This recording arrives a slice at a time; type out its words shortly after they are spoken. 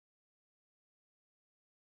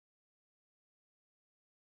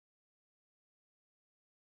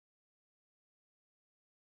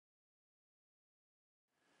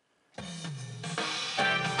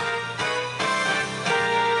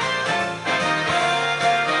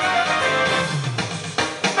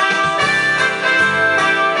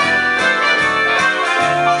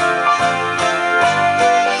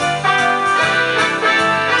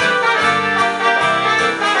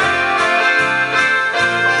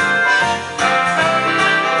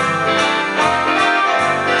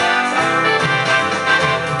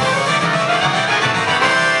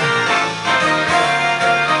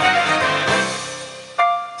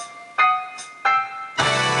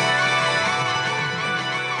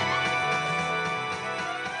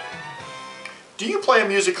Do you play a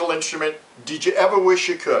musical instrument? Did you ever wish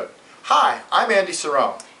you could? Hi, I'm Andy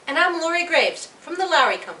Cerrone. And I'm Lowrey Graves from the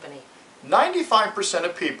Lowrey Company. 95%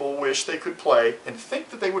 of people wish they could play and think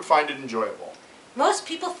that they would find it enjoyable. Most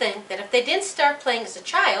people think that if they didn't start playing as a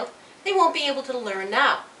child, they won't be able to learn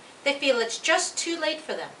now. They feel it's just too late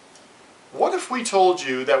for them. What if we told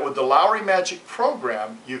you that with the Lowrey Magic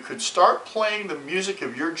program, you could start playing the music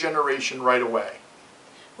of your generation right away?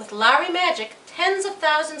 With Lowrey Magic, tens of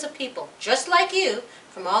thousands of people, just like you,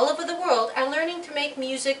 from all over the world, are learning to make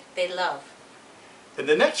music they love. In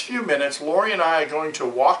the next few minutes, Lowrey and I are going to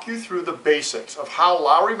walk you through the basics of how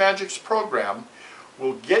Lowrey Magic's program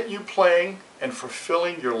will get you playing and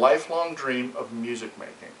fulfilling your lifelong dream of music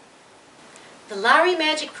making. The Lowrey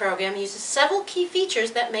Magic program uses several key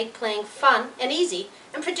features that make playing fun and easy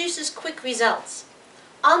and produces quick results.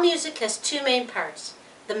 All music has two main parts: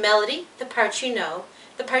 the melody, the part you know,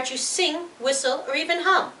 the part you sing, whistle, or even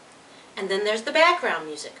hum. And then there's the background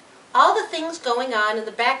music, all the things going on in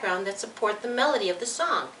the background that support the melody of the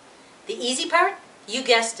song. The easy part? You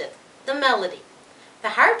guessed it, the melody. The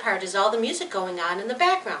hard part is all the music going on in the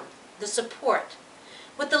background, the support.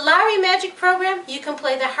 With the Lowrey Magic program, you can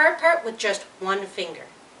play the hard part with just one finger.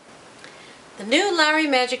 The new Lowrey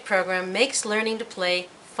Magic program makes learning to play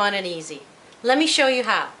fun and easy. Let me show you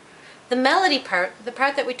how. The melody part, the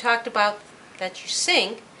part that we talked about that you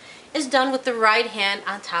sing, is done with the right hand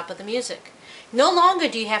on top of the music. No longer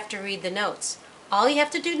do you have to read the notes. All you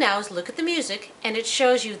have to do now is look at the music and it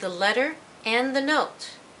shows you the letter and the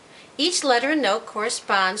note. Each letter and note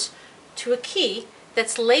corresponds to a key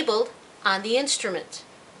that's labeled on the instrument.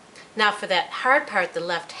 Now for that hard part, the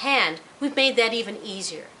left hand, we've made that even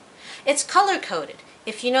easier. It's color-coded.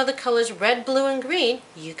 If you know the colors red, blue, and green,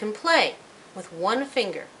 you can play with one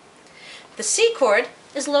finger. The C chord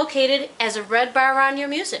is located as a red bar on your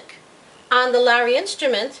music. On the Lowrey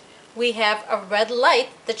instrument, we have a red light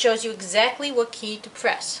that shows you exactly what key to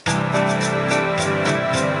press.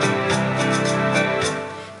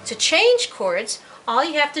 To change chords, all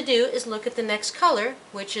you have to do is look at the next color,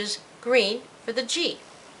 which is green for the G.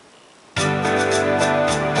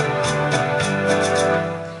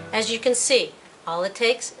 As you can see, all it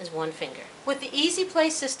takes is one finger. With the Easy Play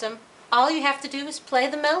system, all you have to do is play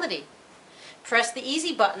the melody. Press the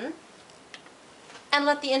easy button and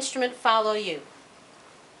let the instrument follow you.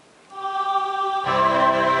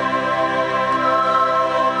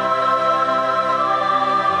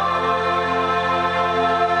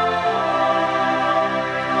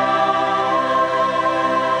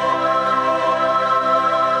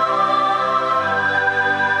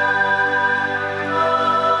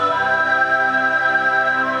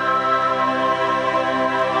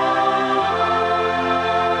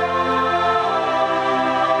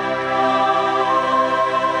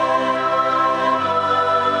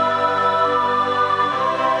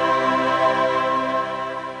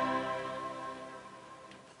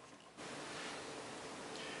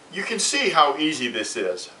 You can see how easy this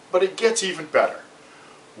is, but it gets even better.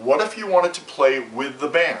 What if you wanted to play with the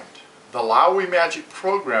band? The Lowrey Magic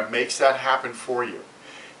program makes that happen for you.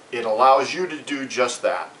 It allows you to do just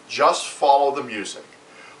that. Just follow the music.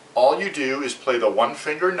 All you do is play the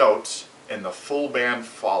one-finger notes and the full band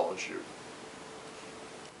follows you.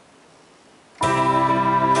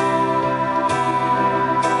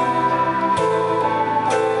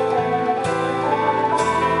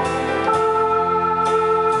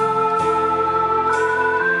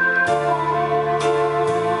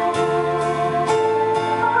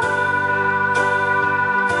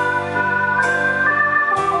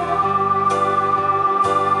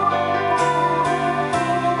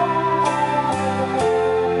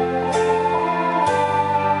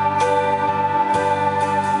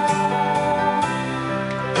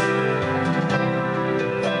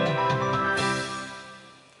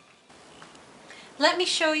 Let me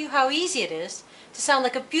show you how easy it is to sound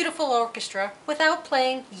like a beautiful orchestra without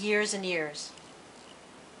playing years and years.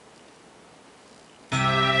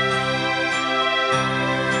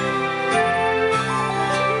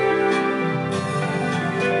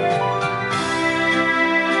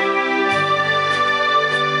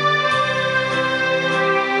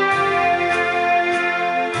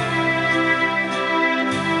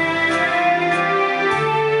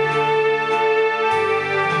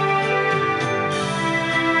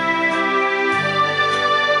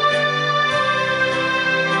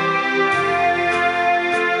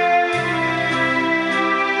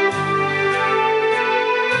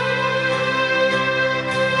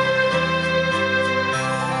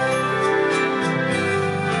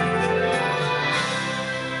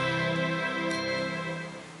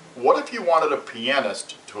 What if you wanted a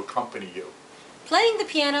pianist to accompany you? Playing the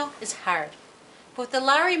piano is hard. But with the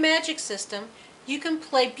Lowrey Magic system, you can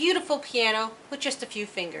play beautiful piano with just a few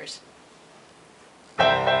fingers.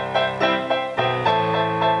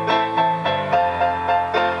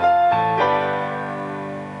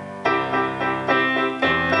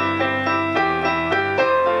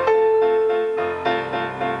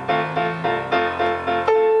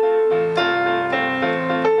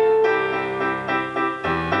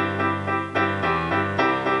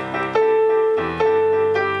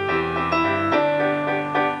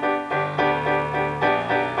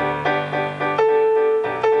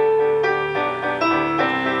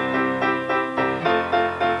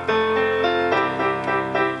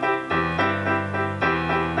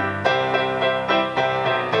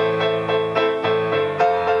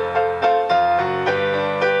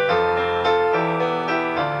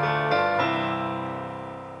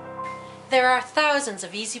 There are thousands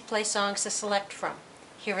of easy play songs to select from.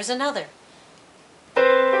 Here is another.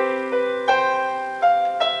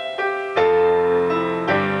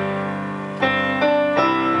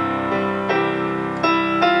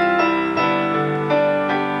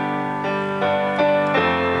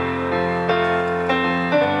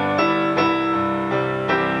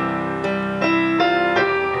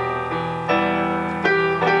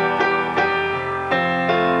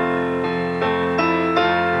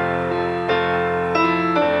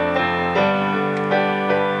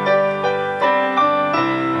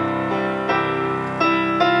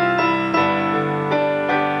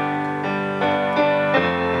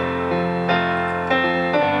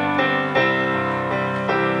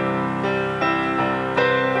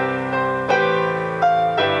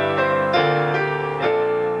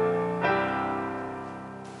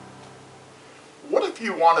 What if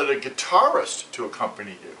you wanted a guitarist to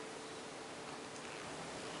accompany you?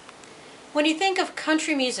 When you think of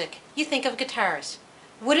country music, you think of guitars.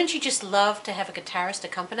 Wouldn't you just love to have a guitarist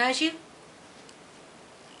accompany you?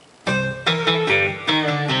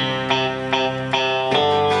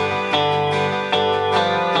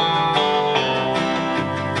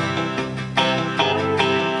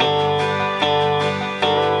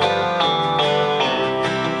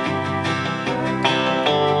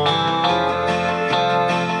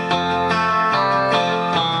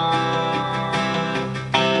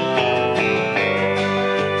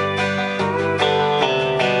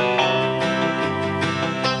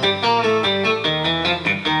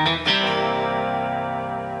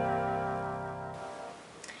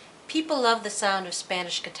 People love the sound of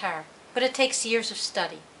Spanish guitar, but it takes years of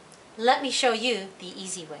study. Let me show you the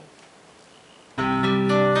easy way.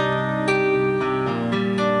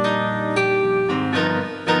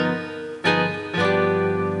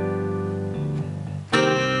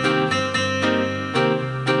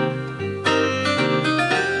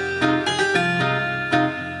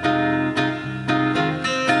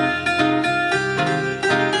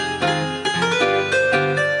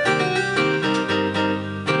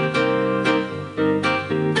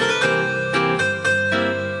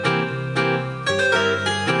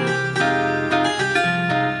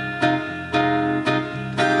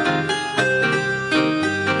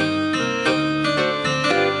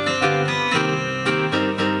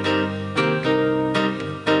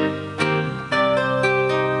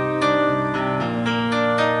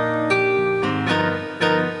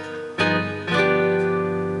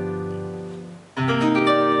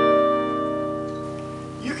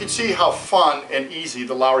 You can see how fun and easy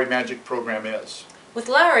the Lowrey Magic program is. With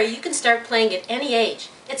Lowrey, you can start playing at any age.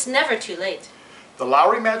 It's never too late. The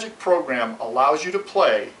Lowrey Magic program allows you to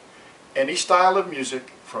play any style of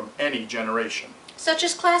music from any generation. Such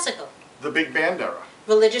as classical, The big band era,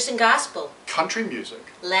 religious and gospel, country music,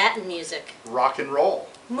 Latin music, rock and roll,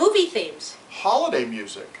 movie themes, holiday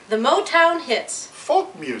music, the Motown hits.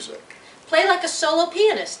 folk music. Play like a solo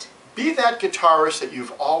pianist. Be that guitarist that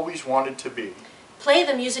you've always wanted to be. Play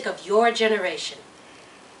the music of your generation.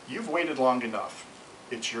 You've waited long enough.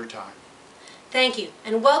 It's your time. Thank you,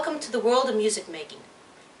 and welcome to the world of music making.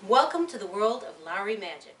 Welcome to the world of Lowrey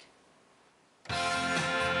Magic.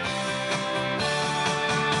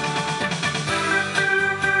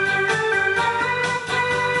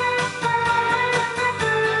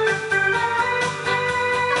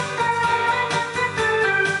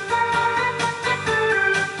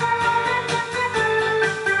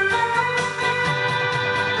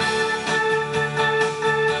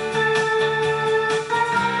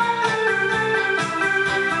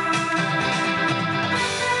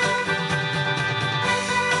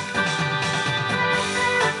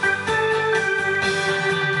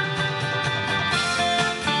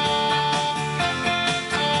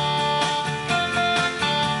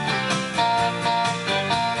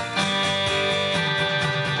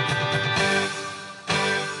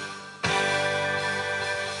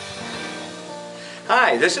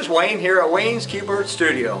 Hi, this is Wayne here at Wayne's Keyboard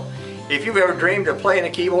Studio. If you've ever dreamed of playing a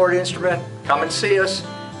keyboard instrument, come and see us.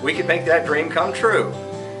 We can make that dream come true.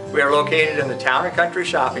 We are located in the Town and Country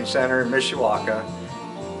Shopping Center in Mishawaka.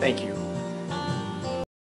 Thank you.